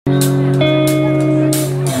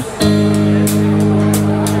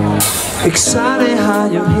Exciting how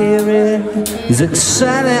you hear it. It's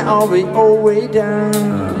exciting all the way down.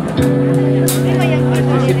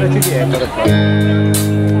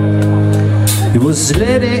 It was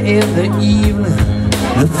late in the evening.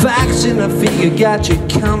 The facts in the figure got you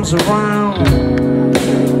comes around.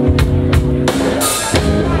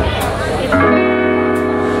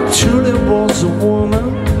 Truly was a woman.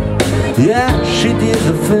 Yeah, she did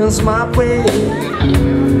the things my way.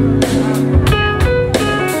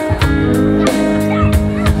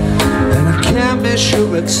 Be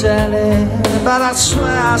sure exactly, but I swear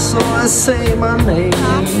I saw her say my name.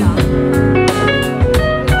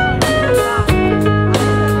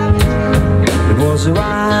 It was the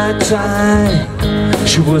right time,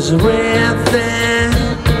 she was the right thing.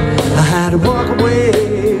 I had to walk away.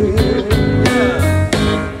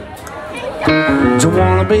 Don't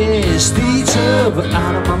wanna be stitched up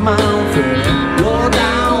out of my mouth, low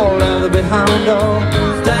down, leather behind door.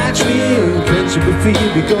 That's me, can't you be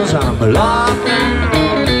free because I'm locked down.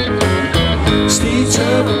 Stitched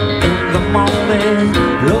up in the morning,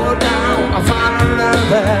 low down, I find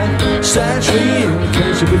another. That's me,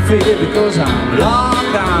 can't you be free because I'm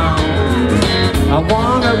locked down. I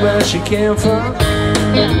wonder where she came from,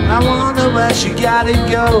 I wonder where she got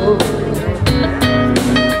it go.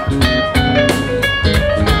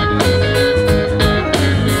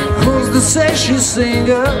 Say she's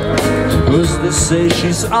single, who's to say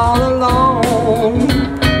she's all alone?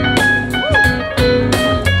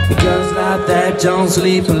 Girls like that don't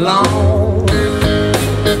sleep alone.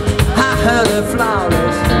 I heard her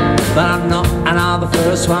flawless, but I'm not the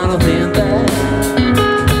first one who's been there.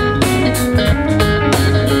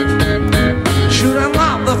 Sure I'm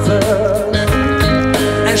not the first,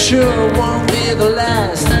 and sure won't be the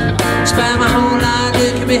last. Spend my whole life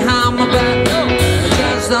looking behind my back.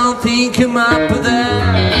 Don't think I'm up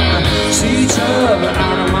there. See each other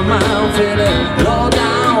out of my mouth, feeling low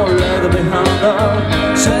down, leather behind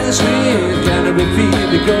her. Says me, can it be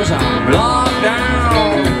free because I'm locked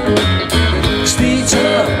down. See each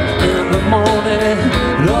other in the morning,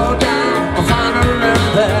 low down, I'll find her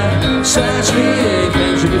around there. Says me,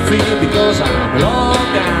 can you be free because I'm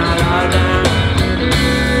locked down, locked down.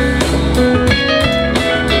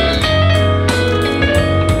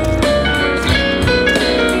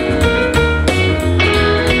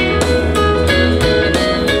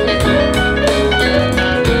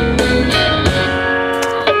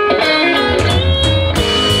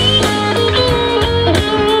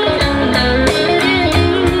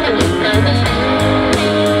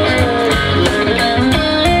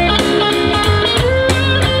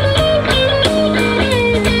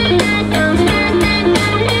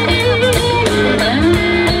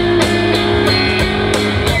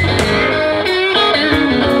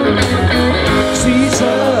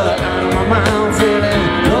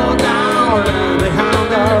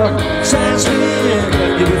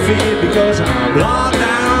 Because I'm locked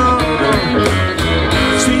down.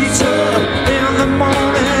 Streets up in the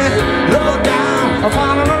morning, low down, I'm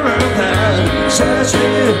falling around there. Says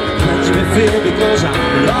me, can't you feel because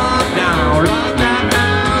I'm locked down, locked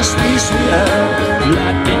down. Streets up,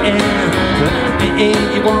 let me in,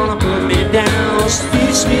 you wanna put me down.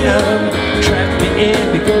 Streets me up, trap me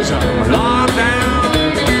in because I'm locked down.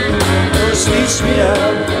 Streets me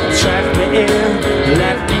up, trap me in,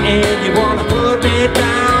 let me in, you wanna put me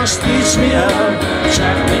down. Stitch me up,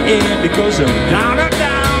 trap me in because I'm down.